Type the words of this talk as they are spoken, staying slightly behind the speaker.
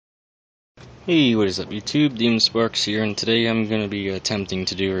Hey, what is up YouTube? Demon Sparks here, and today I'm going to be attempting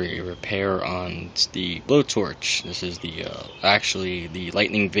to do a repair on the Blowtorch. This is the actually the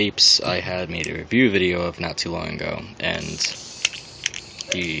lightning vapes I had made a review video of not too long ago, and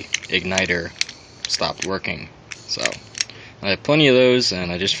the igniter stopped working. So I have plenty of those,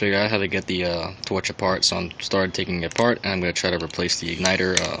 and I just figured out how to get the torch apart, so I started taking it apart, and I'm going to try to replace the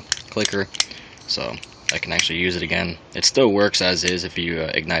igniter clicker, so I can actually use it again. It still works as is if you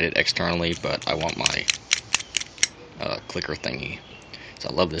ignite it externally, but I want my clicker thingy. So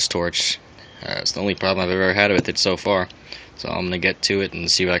I love this torch. It's the only problem I've ever had with it so far. So I'm going to get to it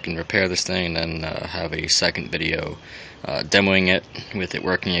and see if I can repair this thing, and then have a second video demoing it with it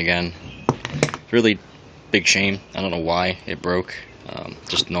working again. Really big shame. I don't know why it broke.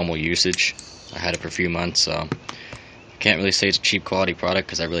 Just normal usage. I had it for a few months, so can't really say it's a cheap quality product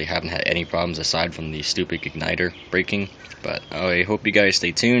because I really haven't had any problems aside from the stupid igniter breaking. But I hope you guys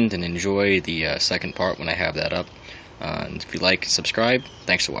stay tuned and enjoy the second part when I have that up. And if you like, subscribe.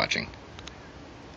 Thanks for watching.